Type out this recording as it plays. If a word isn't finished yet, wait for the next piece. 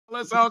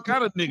That's all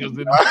kind of niggas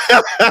in there.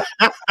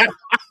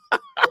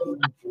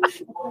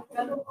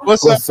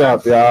 What's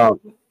up, y'all?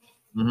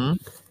 Mm-hmm.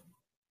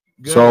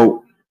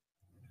 So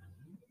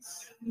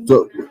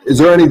is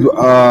there any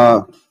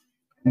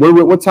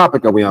what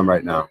topic are we on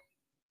right now?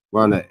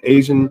 We're on the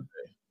Asian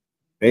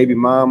baby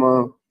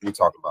mama. What we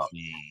talking about?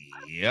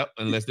 Yep,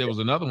 unless there was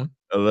another one.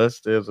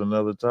 Unless there's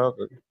another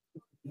topic.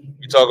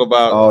 We talk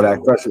about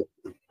that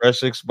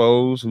fresh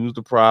exposed, who's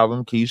the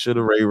problem, Keisha,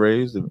 the Ray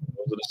Rays, and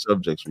those are the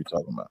subjects we're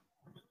talking about.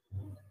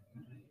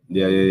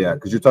 Yeah.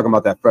 Because you're talking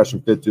about that fresh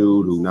and fit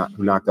dude who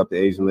knocked up the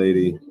Asian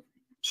lady.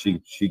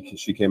 She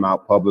came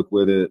out public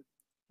with it.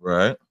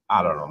 Right.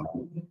 I don't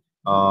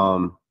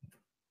know.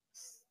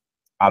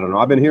 I don't know.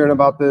 I've been hearing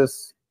about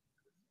this.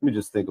 Let me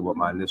just think of what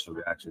my initial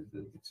reaction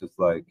is. It's just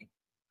like,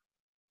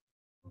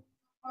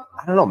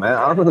 I don't know, man.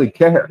 I don't really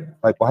care.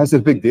 Like, why is it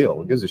a big deal?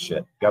 Who gives a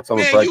shit? Got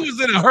someone pregnant. You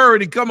was in a hurry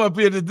to come up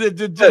here to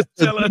just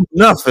tell us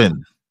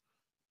nothing.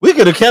 We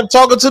could have kept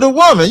talking to the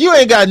woman. You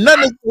ain't got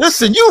nothing.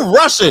 Listen, you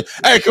rushing.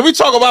 Hey, can we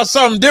talk about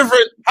something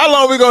different? How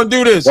long are we gonna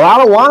do this? Well, I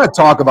don't want to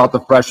talk about the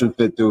fresh and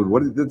fit dude.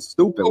 What is this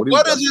stupid? What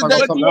is it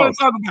that you want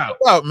to talk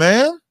about,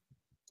 man?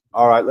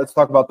 All right, let's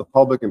talk about the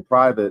public and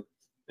private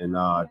and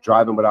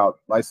driving without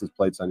license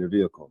plates on your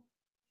vehicle.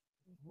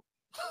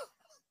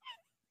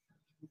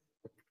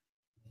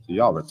 So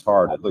y'all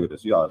retarded. Look at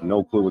this. Y'all have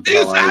no clue what the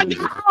hell I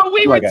am.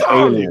 We like an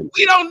alien.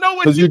 We don't know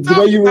what you're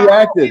talking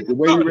about. The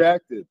way you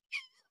reacted.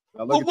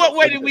 Well, what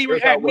way did we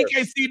react? We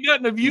can't see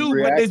nothing of you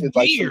but this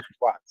gear.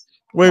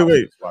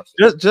 Wait.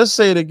 Just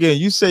say it again.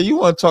 You say you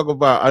want to talk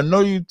about. I know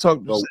you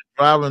talked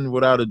driving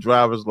without a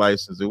driver's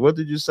license. And what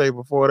did you say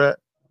before that?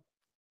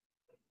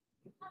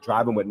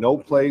 Driving with no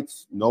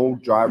plates, no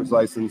driver's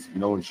license,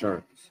 no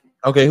insurance.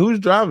 Okay, who's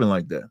driving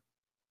like that?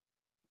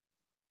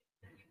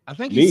 I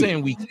think you're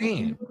saying we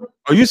can.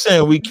 Are you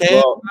saying we can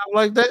drive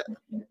like that?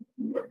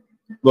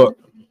 Look,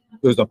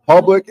 there's a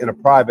public and a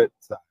private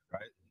side,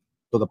 right?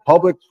 So the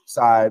public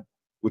side,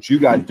 what you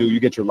got to do, you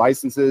get your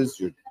licenses,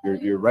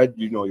 your red,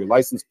 your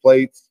license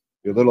plates,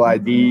 your little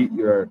ID,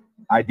 your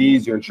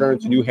IDs, your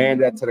insurance, and you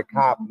hand that to the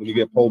cop when you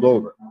get pulled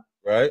over,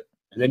 right?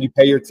 And then you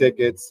pay your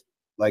tickets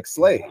like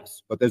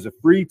slaves. But there's a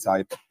free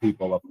type of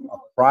people, a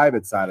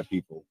private side of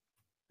people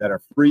that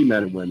are free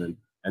men and women,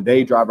 and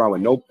they drive around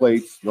with no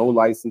plates, no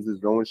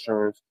licenses, no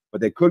insurance,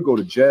 but they could go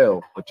to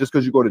jail. But just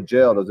because you go to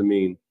jail doesn't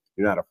mean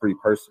you're not a free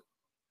person.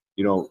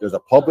 There's a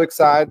public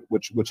side,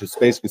 which is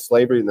basically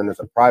slavery, and then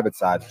there's a private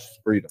side, which is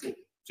freedom.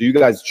 So you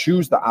guys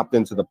choose to opt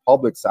into the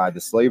public side,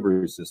 the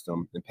slavery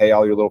system, and pay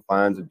all your little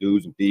fines and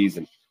dues and fees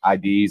and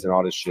IDs and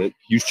all this shit.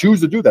 You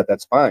choose to do that.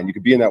 That's fine. You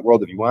could be in that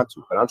world if you want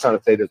to. But I'm trying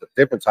to say there's a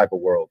different type of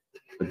world,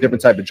 a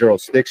different type of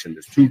jurisdiction.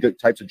 There's two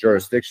types of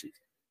jurisdictions.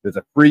 There's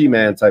a free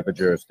man type of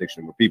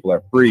jurisdiction where people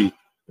are free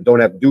and don't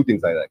have to do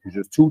things like that. Because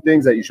there's two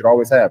things that you should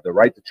always have: the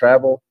right to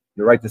travel,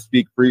 and the right to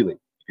speak freely.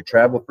 You can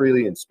travel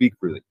freely and speak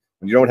freely.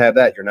 When you don't have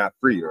that, you're not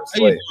free. You're a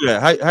slave.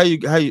 How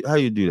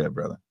you do that,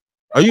 brother?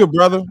 Are you a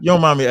brother? You don't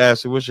mind me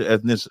asking. What's your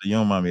ethnicity? You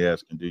don't mind me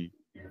asking, do you?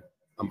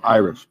 I'm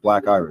Irish,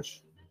 Black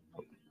Irish.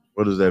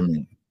 What does that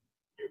mean?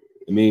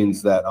 It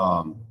means that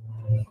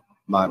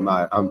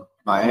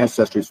my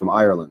ancestry is from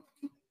Ireland.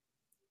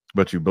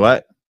 But you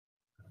black?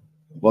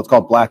 Well, it's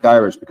called Black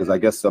Irish because I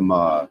guess some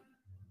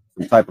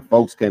type of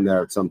folks came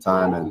there at some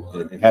time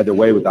and had their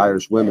way with the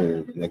Irish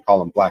women, and they call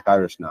them Black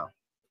Irish now.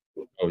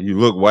 Oh, you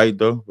look white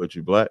though, but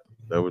you black?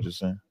 Is that what you're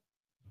saying?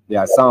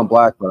 Yeah, I sound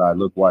black, but I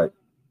look white.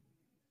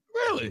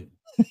 Really?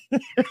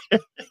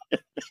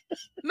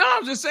 No,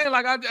 I'm just saying,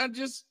 like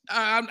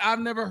I've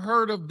never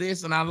heard of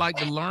this, and I like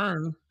to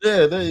learn.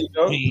 Yeah, there you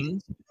go.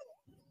 Things.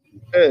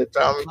 Yeah,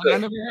 Tommy.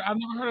 I've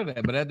never heard of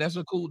that, but that's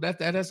a cool.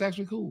 That's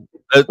actually cool.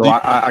 So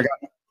I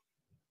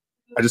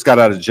just got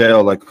out of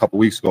jail like a couple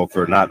weeks ago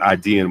for not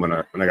IDing when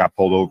I got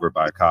pulled over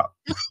by a cop.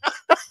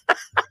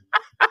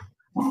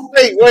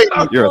 Wait,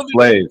 you're a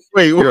slave.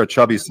 You're a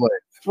chubby slave.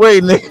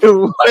 Wait,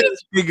 nigga.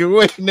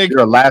 Wait, nigga.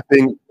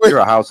 You're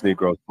a house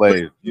Negro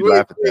slave. You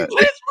laugh at that.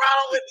 What's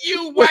wrong with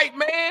you, white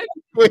man?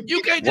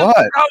 You can't just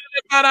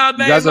about our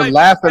name. You guys are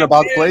laughing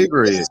about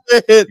slavery.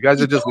 You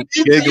guys are just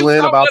giggling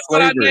about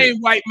slavery. Name,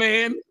 white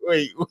man.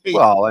 Wait.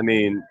 Well, I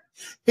mean,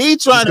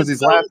 he's trying to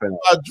he's laughing.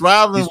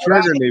 Driving. He's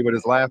triggering me with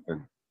his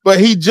laughing. But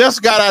he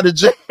just got out of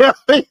jail.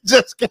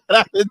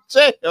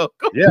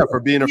 Yeah, for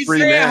being a free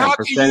man,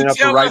 for standing up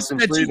for rights and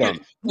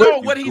freedom. No,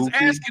 what he's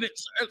asking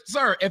is,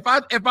 sir, if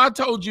I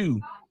told you,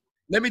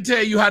 let me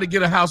tell you how to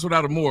get a house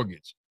without a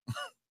mortgage.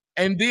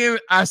 And then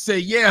I say,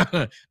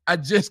 yeah, I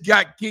just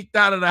got kicked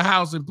out of the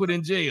house and put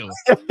in jail.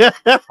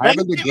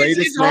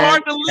 It's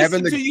hard to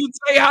listen to you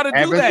say how to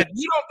do that.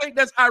 You don't think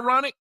that's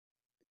ironic?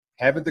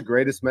 Haven't the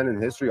greatest men in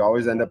history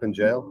always end up in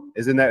jail?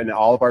 Isn't that in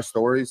all of our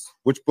stories?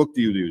 Which book do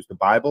you use? The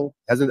Bible?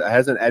 Hasn't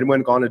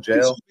Edwin gone to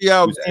jail?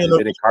 Yeah,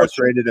 been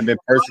incarcerated and been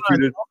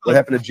persecuted? What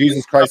happened to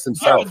Jesus Christ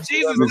himself? Yeah,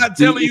 Jesus is not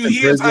telling you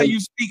here's how you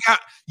speak out.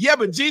 Yeah,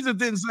 but Jesus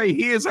didn't say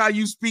here's how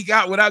you speak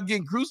out without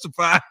getting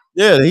crucified.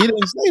 Yeah, he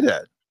didn't say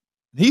that.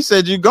 He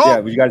said you're going.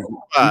 Yeah, but you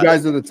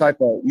guys are the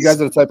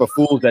type of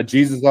fools that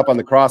Jesus is up on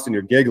the cross and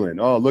you're giggling.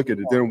 Oh, look at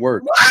it, didn't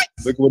work. What?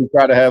 Look what he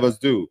tried to have us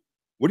do.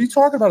 What are you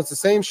talking about? It's the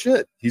same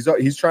shit.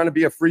 He's trying to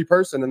be a free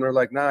person, and they're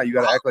like, nah, you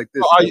got to act like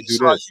this. Are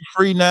you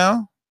free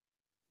now?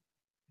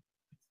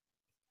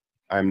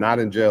 I'm not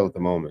in jail at the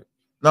moment.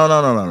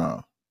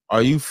 No.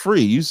 Are you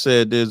free? You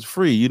said there's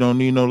free. You don't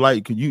need no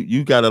light.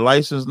 You got a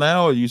license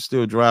now, or you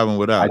still driving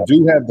without? I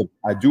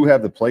do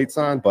have the plates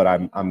on, but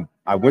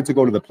I went to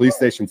go to the police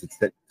station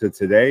to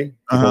today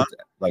to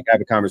like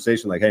have a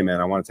conversation. Like, hey man,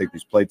 I want to take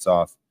these plates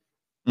off.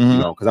 You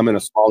know, because I'm in a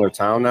smaller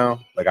town now.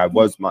 Like I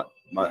was the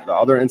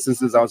other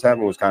instances I was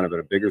having was kind of in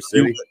a bigger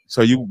city.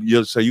 So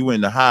you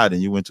went to hide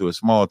and you went to a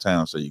small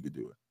town so you could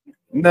do it.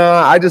 No,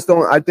 I just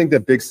don't. I think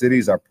that big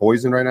cities are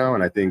poison right now,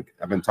 and I think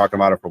I've been talking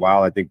about it for a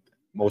while. I think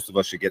most of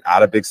us should get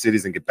out of big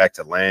cities and get back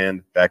to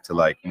land, back to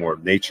like more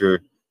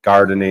nature,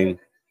 gardening,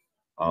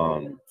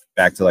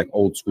 back to like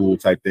old school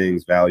type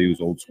things,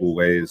 values, old school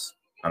ways,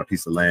 on a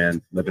piece of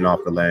land, living off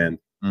the land.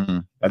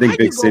 I think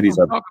big cities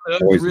are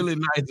really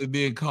nice and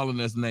then calling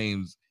us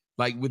names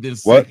like within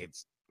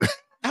seconds.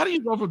 How do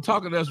you go from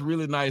talking to us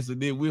really nice and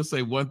then we'll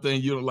say one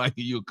thing you don't like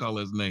and you'll call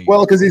us names?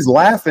 Well, because he's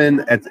laughing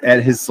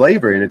at his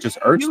slavery and it just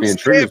irks me and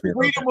triggers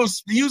me.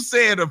 You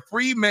said a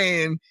free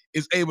man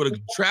is able to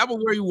travel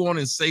where he wants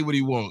and say what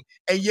he wants.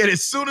 And yet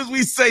as soon as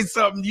we say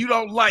something you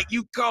don't like,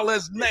 you call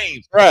us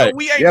names. Right.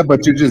 So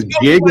but you're just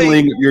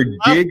giggling. You're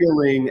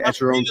giggling at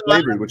your own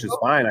slavery, which is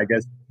fine. I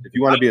guess if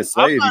you want to be a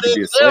slave, you can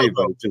be a slave,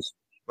 but it's just.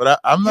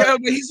 But I'm not. Yeah,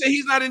 but he said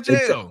he's not in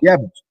jail. Yeah,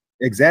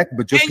 exactly.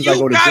 But just because I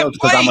go to jail,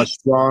 because I'm a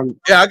strong.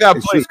 Yeah, I got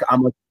plates.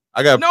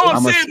 I got. No,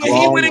 I'm saying, but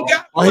he went and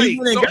got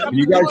plates. Can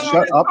you guys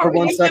shut up for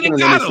 1 second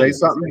and let me say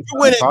something?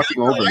 You're talking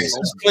over me.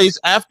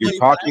 You're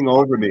talking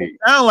over me.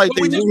 Sound like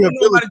they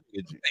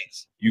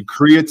You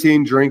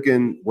creatine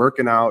drinking,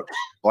 working out,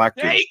 black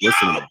dude.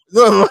 Listen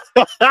to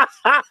me.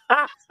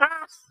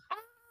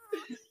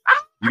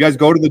 You guys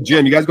go to the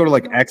gym. You guys go to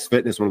like X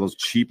Fitness, one of those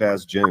cheap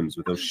ass gyms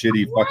with those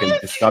shitty, fucking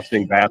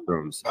disgusting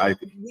bathrooms. Why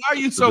are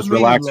you so just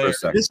relax for a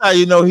second? This is how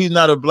you know he's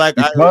not a black.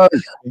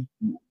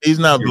 He's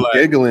not black.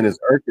 Giggling is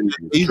irking me.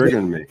 He's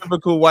triggering me.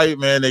 Typical white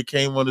man that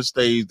came on the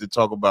stage to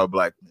talk about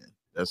black men.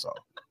 That's all.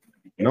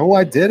 No,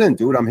 I didn't,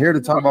 dude. I'm here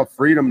to talk about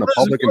freedom, the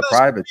public and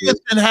private. It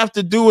didn't have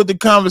to do with the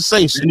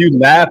conversation. And you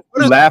laugh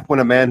when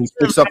a man who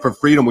sticks up for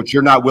freedom, which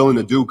you're not willing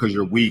to do because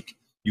you're weak.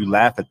 You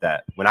laugh at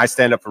that. When I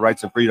stand up for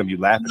rights and freedom, you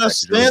laugh at that.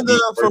 Stand up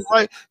for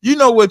right. You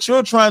know what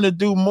you're trying to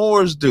do,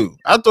 Moors do.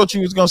 I thought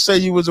you was gonna say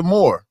you was a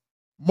Moor.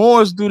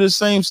 Moors do the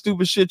same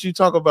stupid shit you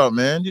talk about,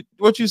 man.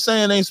 What you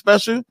saying ain't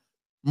special.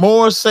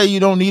 Moors say you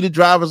don't need a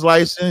driver's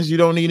license, you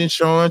don't need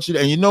insurance,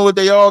 and you know what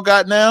they all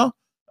got now?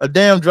 A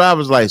damn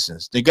driver's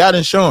license. They got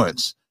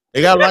insurance.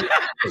 They got like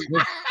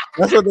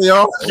that's what they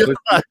all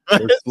got.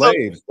 They're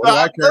slaves. What do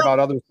I care about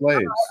other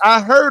slaves?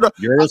 I heard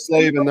you're a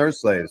slave and they're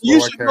slaves.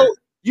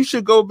 You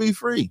should go be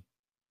free.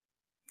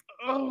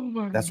 Oh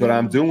my God. That's what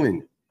I'm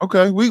doing.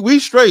 Okay, we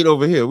straight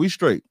over here. We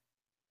straight.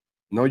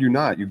 No, you're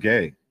not. You're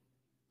gay.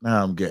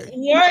 Now I'm gay.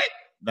 What?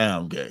 Now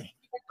I'm gay.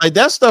 Like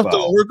that stuff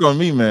don't work on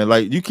me, man.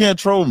 Like you can't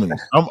troll me.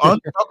 I'm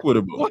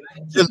unfuckwittable.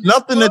 There's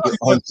nothing that you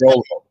can say.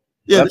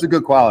 Yeah, that's a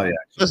good quality.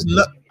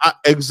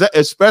 Actually.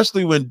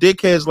 Especially when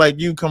dickheads like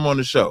you come on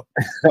the show.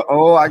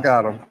 Oh, I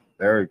got him.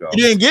 There we go.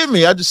 You didn't get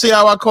me. I just see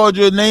how I called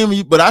you a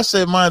name, but I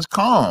said mine's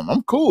calm.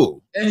 I'm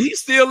cool. And he's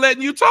still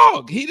letting you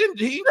talk. He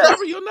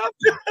cover you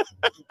nothing.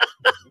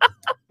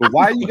 But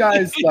why are you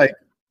guys like?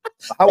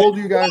 How old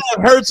are you guys?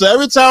 It hurts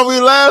every time we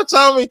laugh.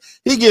 Tommy,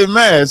 he get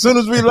mad as soon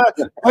as we laugh.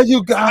 Why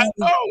you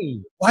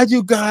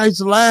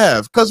guys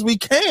laugh? Because we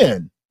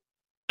can.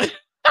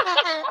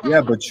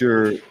 Yeah, but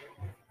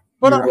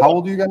how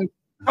old are you guys?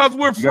 Because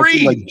we're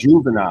free. Like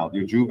juvenile.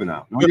 You're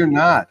juvenile. No, you're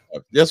not.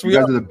 Yes, you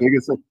guys are the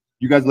biggest.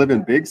 You guys live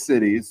in big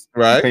cities,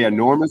 right? You pay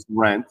enormous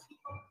rent,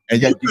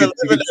 and yet you get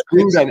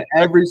screwed on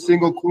every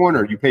single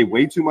corner. You pay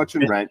way too much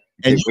in rent.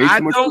 I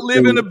don't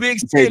live in a big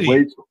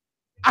city.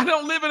 I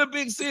don't live in a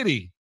big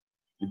city.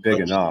 You're big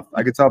enough.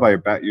 I can tell by your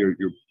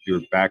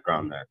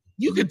background there.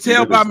 You can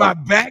tell by my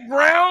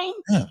background.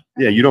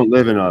 Yeah, you don't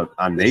live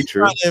on nature.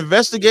 You trying to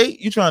investigate?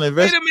 You trying to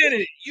investigate? Wait a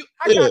minute.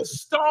 I got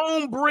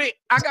stone brick.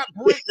 I got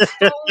brick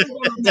stones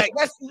on the back.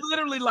 That's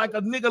literally like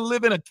a nigga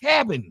live in a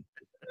cabin.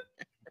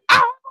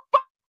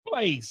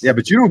 Place. Yeah,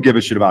 but you don't give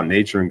a shit about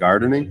nature and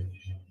gardening.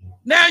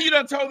 Now you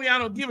done told me I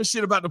don't give a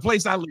shit about the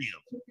place I live.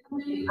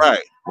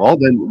 Right. Well,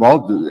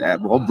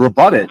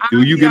 rebut it.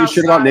 Do you give a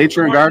shit about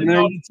nature and gardening?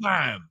 All the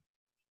time.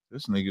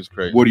 This nigga's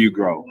crazy. What do you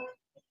grow?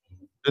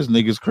 This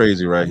nigga's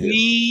crazy right here.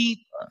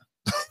 Weed.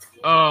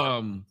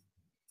 I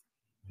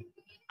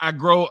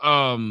grow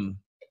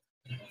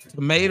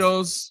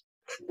tomatoes,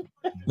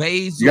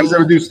 basil. You guys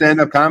ever do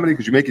stand-up comedy?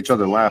 Because you make each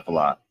other laugh a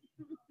lot.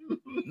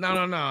 No.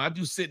 I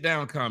do sit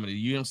down comedy.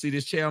 You don't see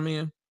this chair I'm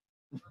in?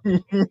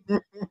 You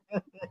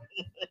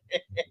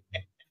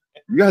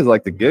guys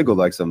like to giggle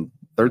like some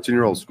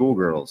 13-year-old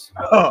schoolgirls.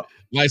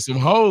 Like some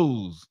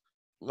hoes.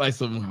 Like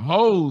some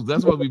hoes.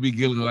 That's what we be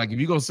giggling like. If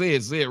you're going to say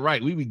it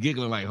right. We be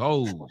giggling like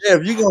hoes. Yeah,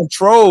 if you're going to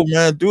troll,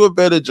 man, do a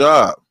better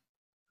job.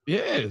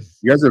 Yes.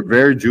 You guys are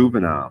very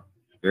juvenile.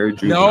 Very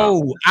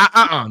juvenile.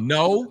 No.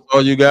 No. Oh,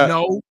 you got?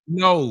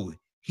 No.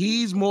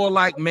 He's more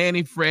like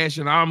Manny Fresh,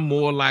 and I'm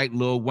more like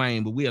Lil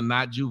Wayne, but we are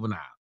not juvenile.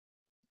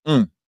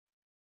 I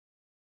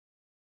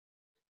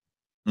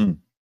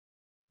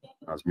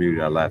was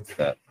muted. I laughed at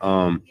that.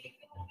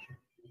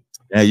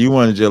 Yeah, you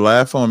wanted your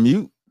laugh on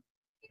mute.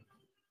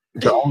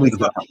 To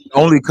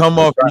only come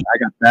off. I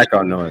got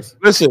background noise.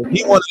 Listen,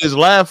 he wanted his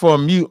laugh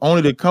on mute,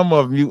 only to come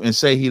off mute and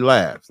say he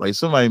laughed. Like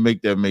somebody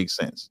make that make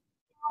sense.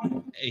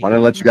 Want to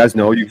let you guys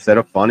know you said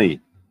it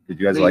funny. Did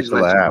you guys like to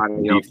laugh?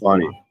 Be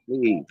funny.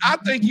 I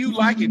think you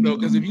like it though,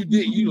 because if you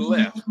did, you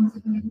left.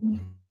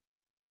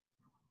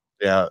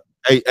 Yeah.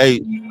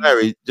 Hey,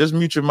 Larry, just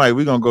mute your mic.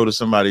 We're gonna go to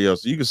somebody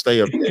else. You can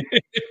stay up there.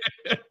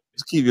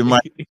 Just keep your mic.